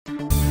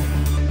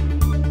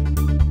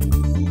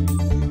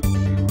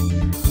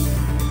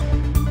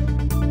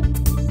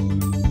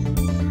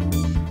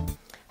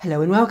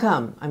Hello and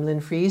welcome. I'm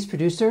Lynn Fries,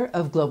 producer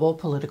of Global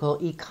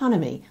Political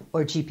Economy,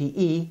 or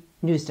GPE,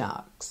 News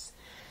Docs.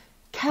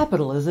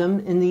 Capitalism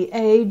in the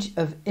Age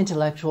of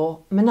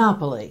Intellectual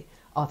Monopoly,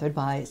 authored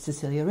by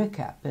Cecilia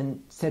Rickap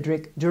and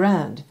Cedric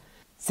Durand.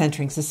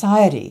 Centering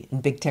Society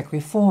and Big Tech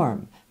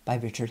Reform, by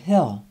Richard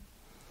Hill.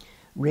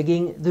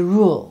 Rigging the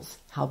Rules,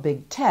 How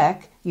Big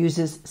Tech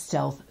Uses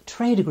Stealth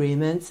Trade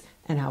Agreements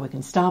and How We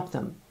Can Stop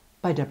Them,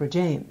 by Deborah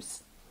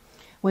James.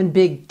 When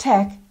Big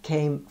Tech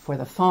Came for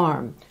the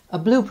Farm, a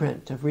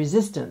blueprint of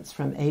resistance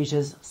from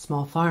Asia's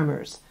small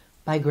farmers,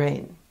 by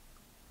Grain.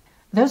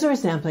 Those are a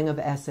sampling of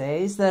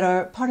essays that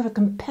are part of a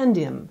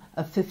compendium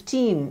of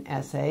 15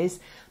 essays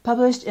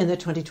published in the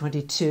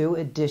 2022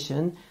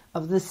 edition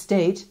of The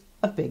State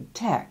of Big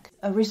Tech,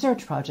 a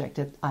research project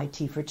at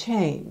IT for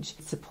Change,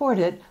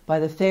 supported by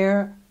the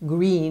Fair,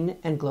 Green,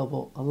 and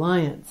Global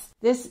Alliance.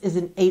 This is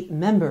an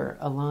 8-member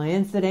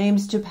alliance that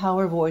aims to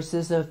power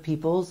voices of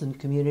peoples and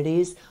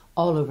communities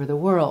all over the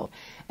world,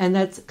 and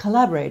that's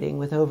collaborating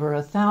with over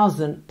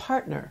 1,000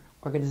 partner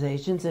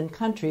organizations in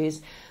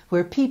countries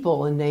where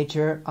people and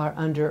nature are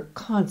under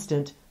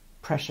constant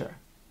pressure.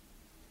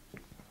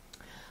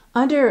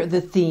 Under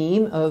the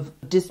theme of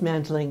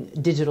dismantling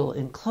digital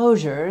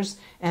enclosures,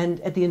 and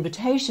at the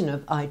invitation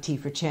of IT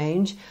for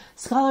Change,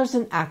 scholars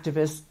and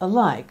activists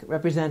alike,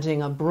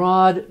 representing a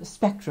broad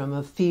spectrum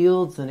of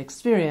fields and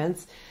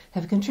experience,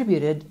 have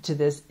contributed to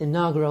this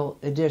inaugural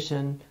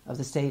edition of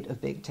the State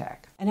of Big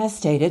Tech. And as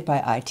stated by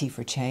IT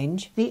for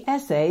Change, the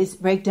essays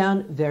break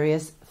down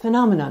various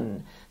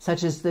phenomena,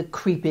 such as the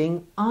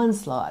creeping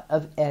onslaught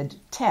of ed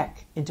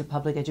tech into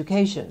public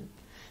education,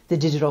 the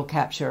digital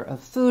capture of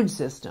food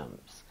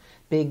systems,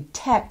 Big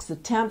Tech's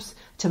attempts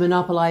to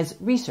monopolize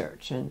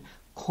research and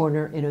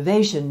corner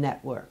innovation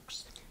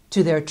networks,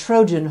 to their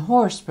Trojan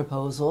horse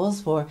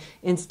proposals for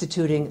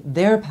instituting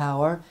their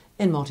power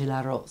in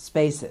multilateral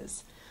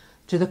spaces,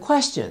 to the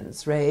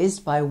questions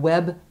raised by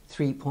Web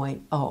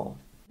 3.0.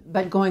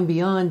 But going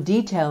beyond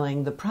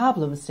detailing the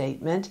problem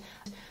statement,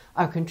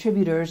 our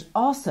contributors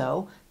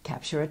also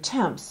capture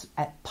attempts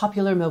at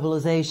popular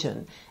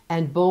mobilization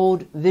and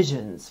bold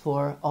visions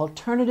for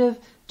alternative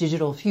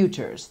digital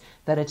futures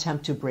that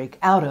attempt to break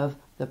out of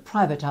the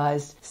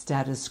privatized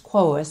status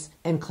quo's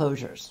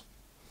enclosures.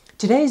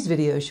 Today's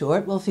video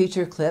short will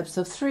feature clips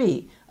of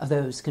 3 of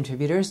those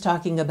contributors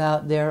talking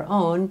about their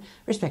own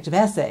respective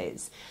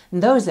essays.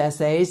 And those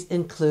essays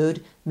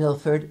include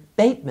Milford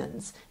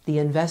Bateman's The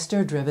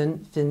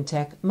Investor-Driven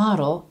FinTech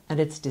Model and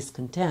Its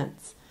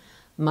Discontents,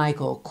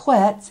 Michael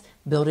Quet's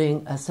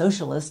Building a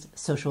Socialist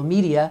Social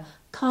Media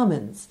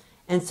Commons,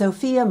 and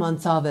Sofia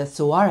Monsalve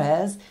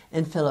Suarez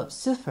and Philip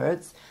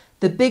Suffert's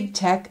The Big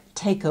Tech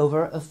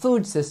Takeover of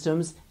Food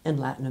Systems in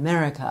Latin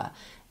America,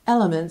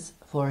 Elements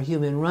for a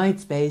Human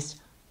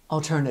Rights-Based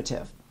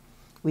Alternative.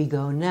 We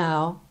go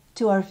now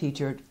to our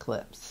featured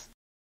clips.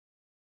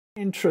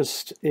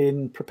 Interest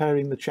in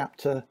preparing the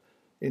chapter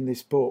in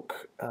this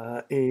book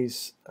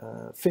is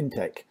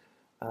FinTech,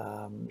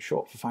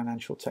 short for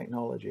financial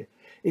technology.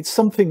 It's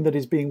something that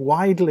is being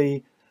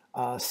widely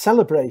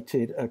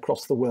celebrated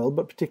across the world,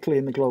 but particularly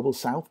in the global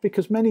south,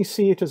 because many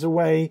see it as a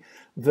way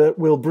that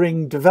will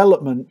bring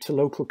development to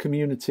local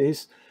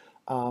communities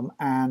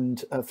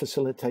and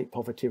facilitate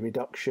poverty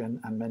reduction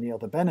and many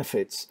other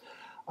benefits.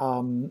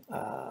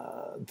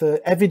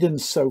 The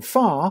evidence so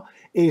far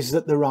is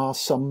that there are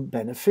some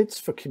benefits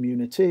for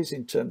communities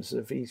in terms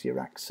of easier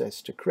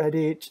access to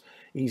credit,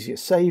 easier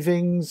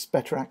savings,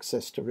 better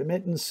access to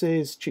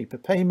remittances, cheaper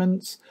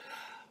payments.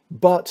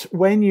 But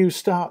when you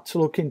start to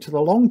look into the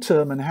long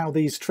term and how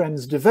these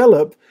trends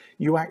develop,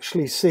 you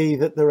actually see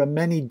that there are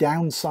many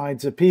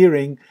downsides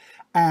appearing,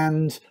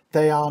 and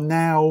they are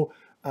now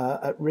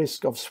at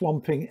risk of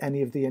swamping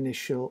any of the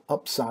initial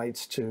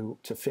upsides to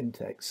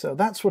fintech. So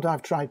that's what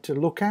I've tried to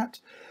look at.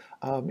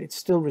 It's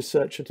still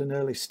research at an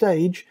early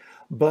stage,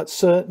 but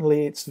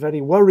certainly it's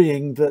very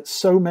worrying that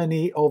so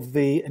many of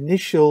the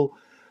initial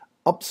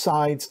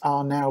upsides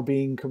are now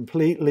being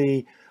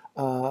completely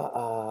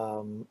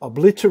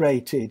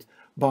obliterated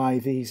by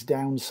these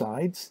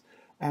downsides,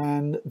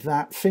 and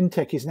that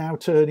fintech is now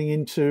turning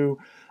into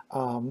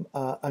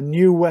a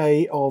new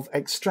way of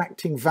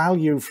extracting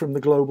value from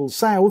the global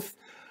south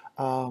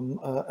along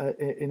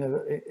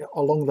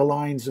the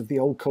lines of the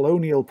old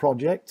colonial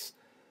projects.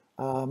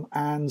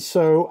 And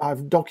so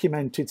I've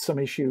documented some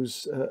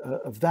issues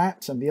of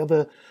that and the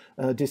other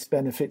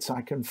disbenefits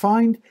I can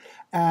find.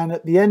 And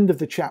at the end of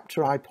the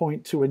chapter, I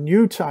point to a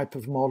new type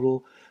of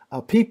model,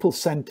 a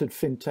people-centered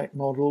fintech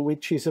model,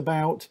 which is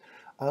about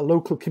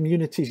local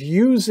communities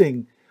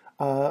using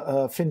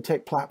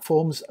fintech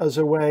platforms as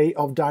a way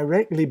of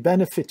directly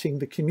benefiting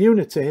the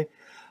community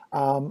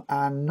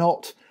and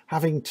not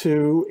having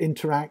to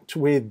interact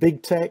with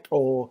big tech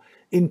or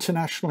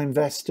international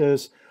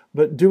investors,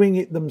 but doing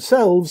it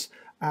themselves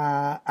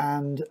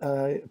and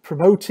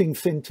promoting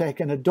fintech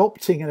and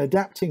adopting and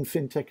adapting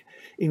fintech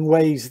in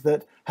ways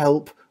that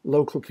help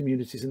local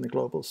communities in the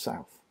global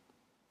south.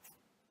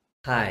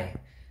 Hi,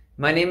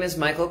 my name is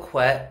Michael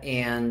Quet,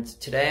 and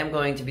today I'm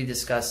going to be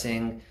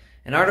discussing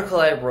an article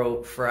I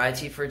wrote for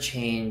IT for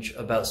Change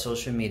about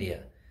social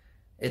media.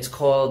 It's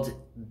called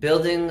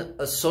Building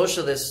a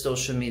Socialist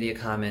Social Media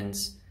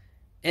Commons,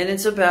 and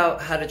it's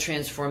about how to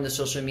transform the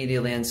social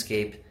media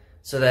landscape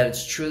so that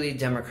it's truly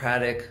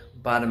democratic,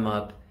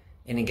 bottom-up,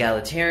 and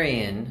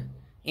egalitarian,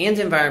 and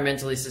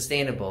environmentally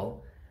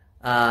sustainable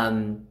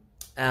at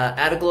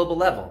a global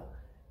level.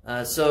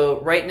 So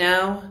right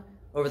now,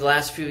 over the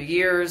last few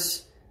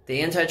years,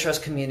 the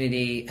antitrust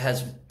community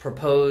has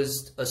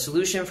proposed a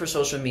solution for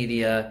social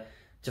media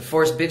to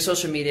force big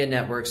social media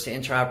networks to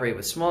interoperate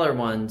with smaller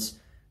ones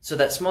so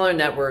that smaller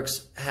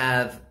networks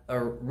have a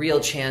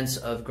real chance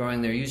of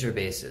growing their user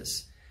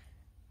bases.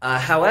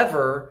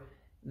 However,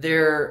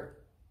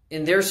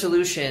 in their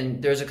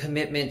solution, there's a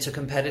commitment to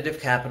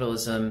competitive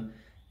capitalism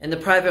and the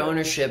private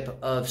ownership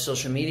of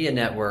social media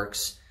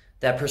networks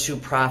that pursue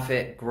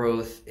profit,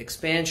 growth,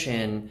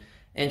 expansion,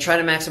 and try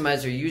to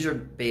maximize their user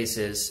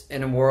bases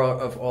in a war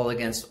of all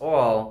against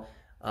all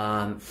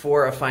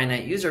for a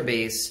finite user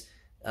base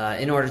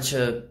in order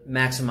to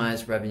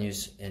maximize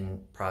revenues and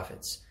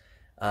profits.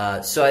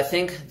 So I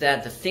think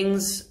that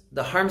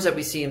the harms that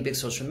we see in big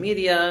social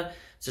media,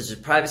 such as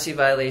privacy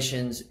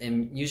violations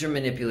and user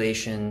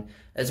manipulation,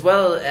 as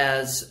well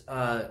as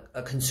a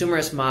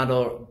consumerist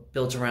model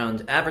built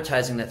around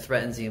advertising that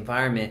threatens the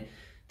environment,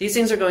 these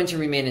things are going to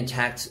remain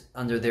intact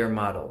under their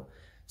model.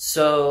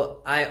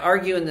 So I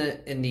argue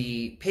in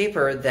the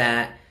paper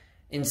that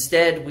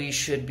instead we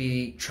should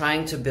be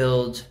trying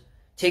to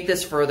take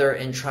this further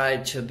and try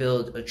to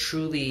build a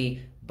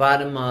truly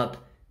bottom-up,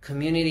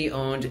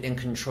 community-owned and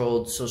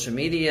controlled social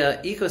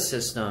media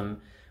ecosystem,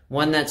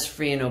 one that's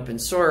free and open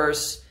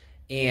source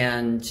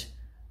and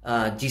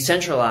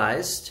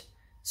decentralized,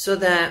 so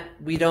that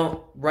we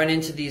don't run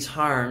into these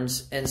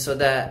harms and so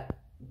that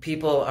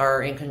people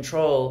are in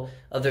control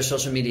of their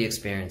social media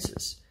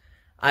experiences.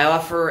 I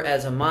offer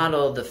as a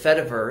model the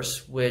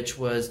Fediverse, which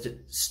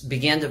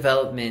began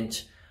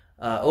development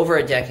over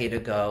a decade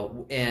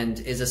ago and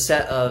is a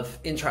set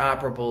of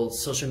interoperable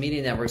social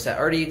media networks that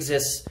already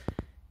exists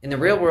in the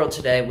real world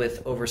today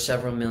with over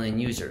several million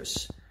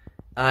users.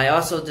 I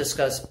also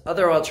discuss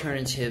other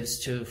alternatives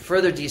to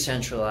further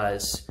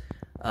decentralize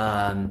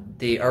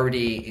the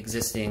already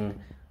existing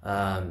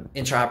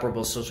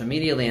interoperable social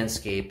media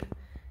landscape,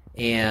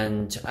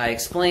 and I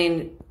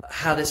explain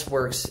how this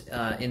works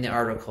in the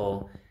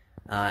article.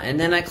 And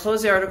then I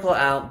close the article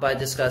out by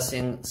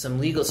discussing some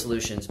legal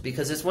solutions,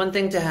 because it's one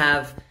thing to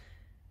have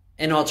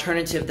an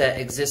alternative that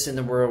exists in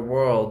the real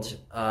world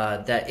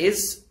that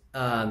is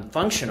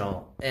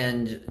functional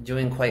and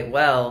doing quite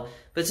well,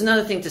 but it's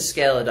another thing to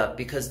scale it up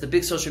because the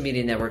big social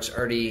media networks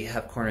already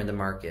have cornered the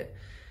market.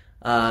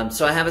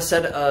 So I have a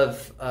set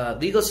of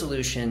legal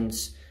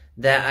solutions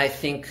that I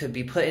think could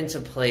be put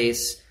into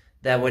place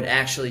that would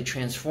actually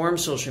transform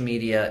social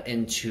media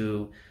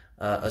into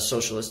a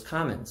socialist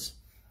commons.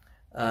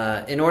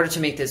 In order to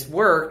make this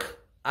work,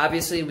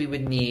 obviously we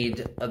would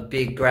need a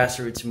big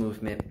grassroots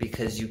movement,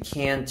 because you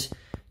can't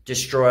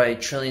destroy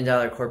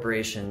trillion-dollar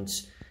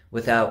corporations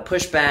without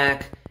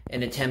pushback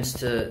and attempts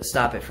to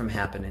stop it from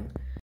happening.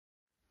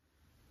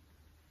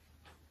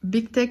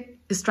 Big tech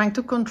is trying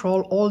to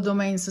control all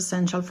domains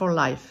essential for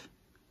life.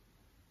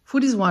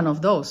 Food is one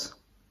of those.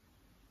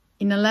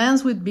 In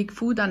alliance with big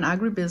food and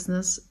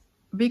agribusiness,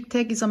 big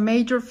tech is a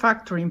major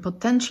factor in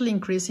potentially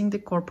increasing the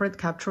corporate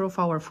capture of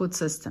our food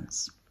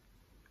systems.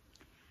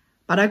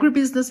 But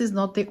agribusiness is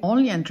not the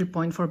only entry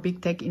point for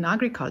big tech in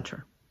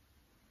agriculture.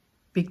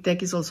 Big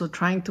tech is also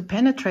trying to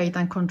penetrate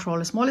and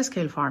control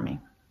small-scale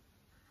farming.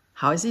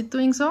 How is it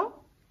doing so?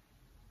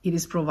 It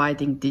is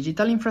providing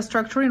digital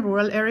infrastructure in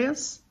rural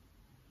areas,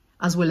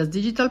 as well as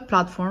digital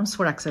platforms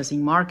for accessing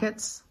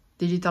markets,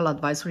 digital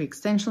advisory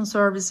extension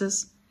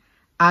services,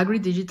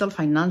 agri-digital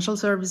financial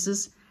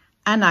services,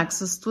 and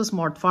access to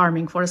smart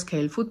farming for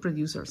scale food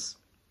producers.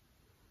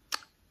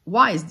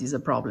 Why is this a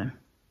problem?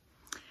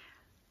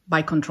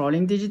 By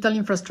controlling digital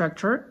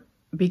infrastructure,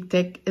 big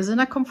tech is in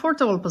a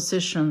comfortable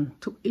position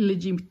to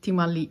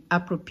illegitimately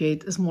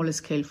appropriate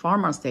small-scale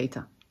farmers'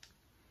 data.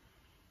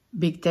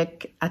 Big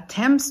tech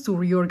attempts to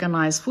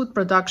reorganize food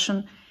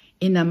production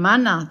in a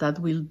manner that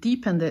will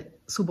deepen the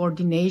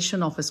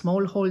subordination of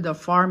smallholder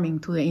farming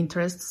to the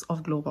interests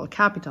of global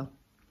capital.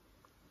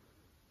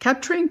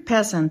 Capturing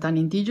peasant and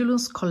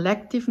indigenous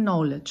collective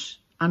knowledge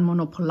and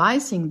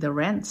monopolizing the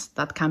rents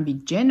that can be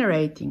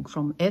generating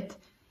from it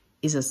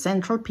is a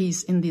central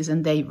piece in this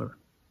endeavor.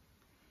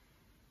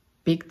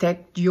 Big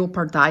tech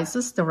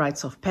jeopardizes the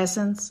rights of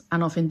peasants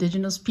and of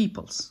indigenous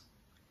peoples.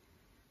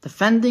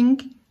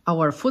 Defending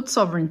our food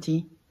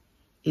sovereignty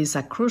is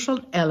a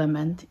crucial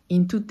element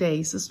in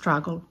today's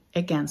struggle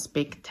against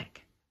big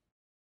tech.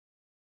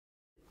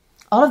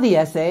 All of the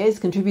essays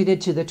contributed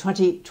to the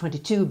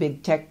 2022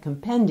 Big Tech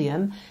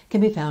Compendium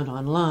can be found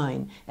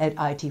online at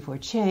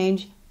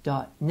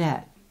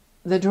itforchange.net.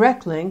 The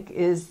direct link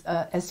is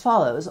as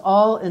follows,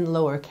 all in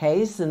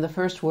lowercase, and the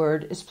first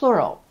word is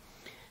plural.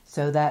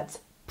 So that's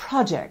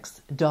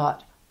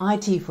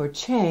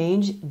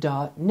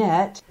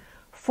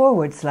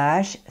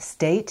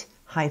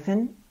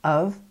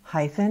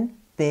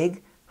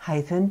projects.itforchange.net/state-of-big-tech.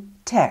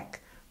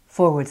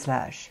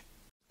 bigtech.org/.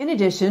 In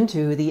addition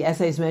to the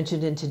essays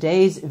mentioned in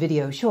today's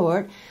video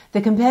short,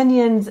 the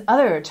compendium's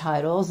other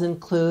titles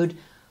include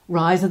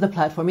Rise of the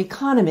Platform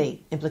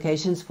Economy,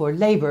 Implications for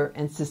Labor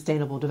and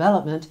Sustainable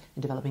Development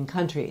in Developing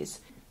Countries,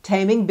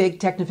 Taming Big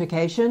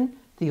Technification,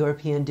 the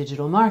European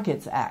Digital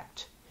Markets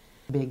Act,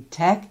 Big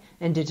Tech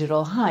and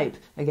Digital Hype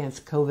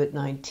Against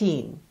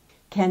COVID-19,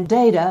 Can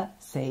Data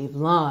Save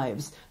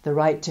Lives? The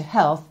Right to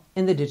Health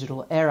in the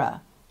Digital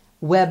Era,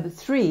 Web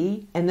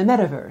 3 and the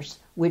Metaverse,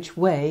 Which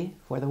Way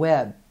for the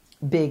Web,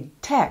 Big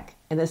Tech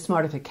and the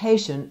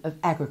Smartification of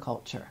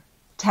Agriculture,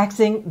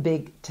 Taxing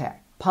Big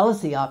Tech,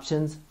 Policy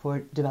Options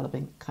for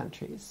Developing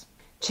Countries,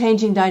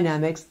 Changing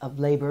Dynamics of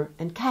Labor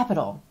and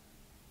Capital.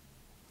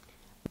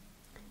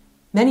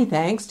 Many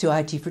thanks to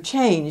IT for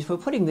Change for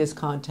putting this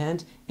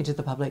content into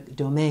the public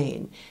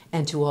domain,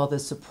 and to all the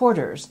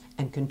supporters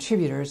and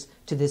contributors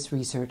to this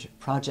research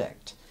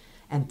project.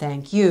 And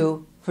thank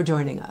you for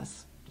joining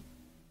us.